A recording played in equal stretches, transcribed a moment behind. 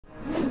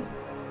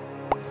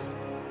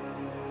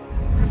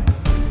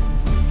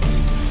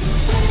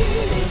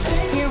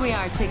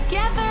are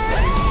together.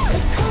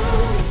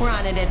 We're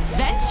on an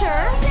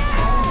adventure.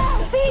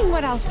 Seeing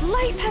what else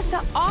life has to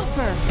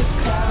offer.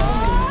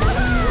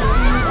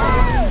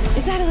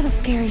 Is that a little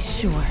scary?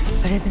 Sure.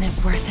 But isn't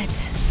it worth it?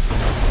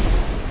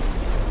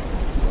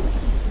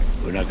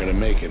 We're not gonna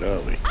make it, are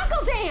we?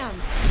 Uncle Dan!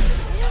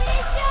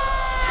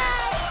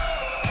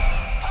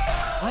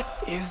 What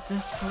is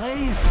this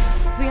place?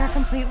 We are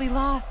completely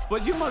lost.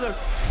 Was your mother?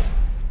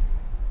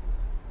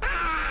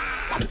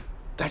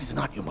 That is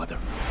not your mother.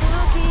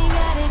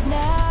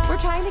 We're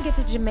trying to get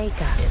to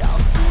Jamaica.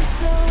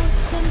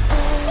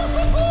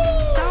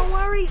 Don't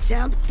worry,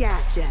 Chump's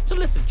gotcha. So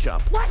listen,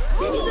 Chump. What?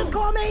 Did you just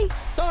call me?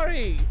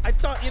 Sorry, I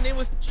thought your name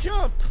was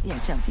Chump. Yeah,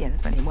 Chump. Yeah,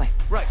 that's my name. What?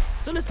 Right.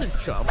 So listen,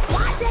 Chump.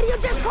 What did you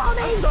just call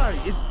me? I'm sorry.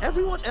 Is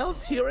everyone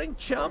else hearing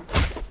Chump?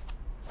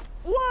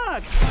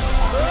 What?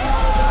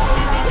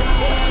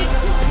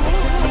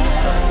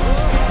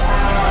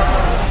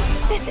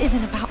 This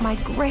isn't about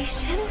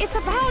migration. It's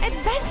about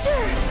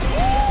adventure.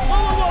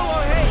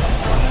 Whoa, hey!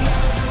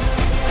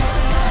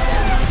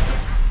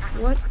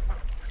 What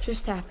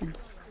just happened?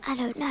 I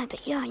don't know,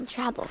 but you're in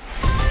trouble.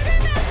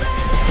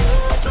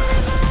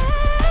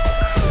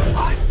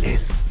 What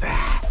is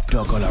that?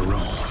 Duckling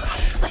around.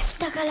 What's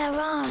duckling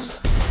around?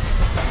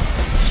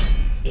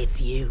 It's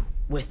you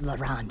with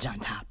L'Orange on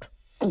top.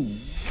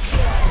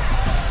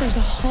 There's a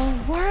whole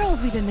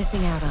world we've been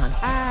missing out on.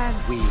 And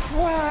We.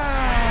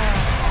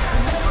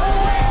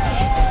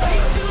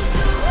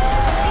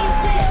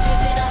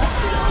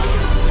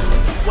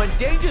 When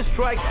danger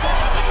strikes,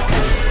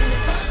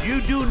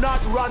 you do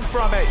not run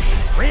from it.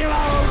 Reload!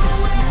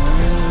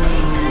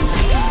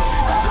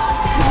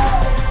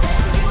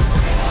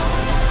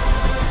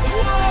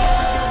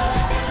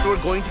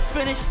 We're going to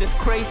finish this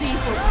crazy,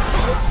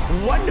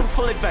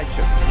 wonderful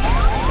adventure.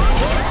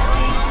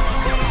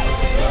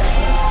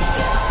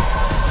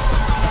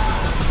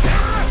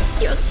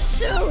 You're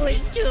so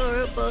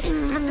adorable.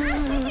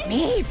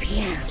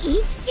 Maybe I'll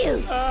eat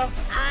you.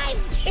 I'm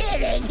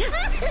kidding.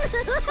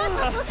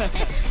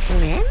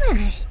 Where am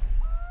I?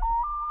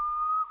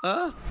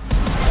 Huh?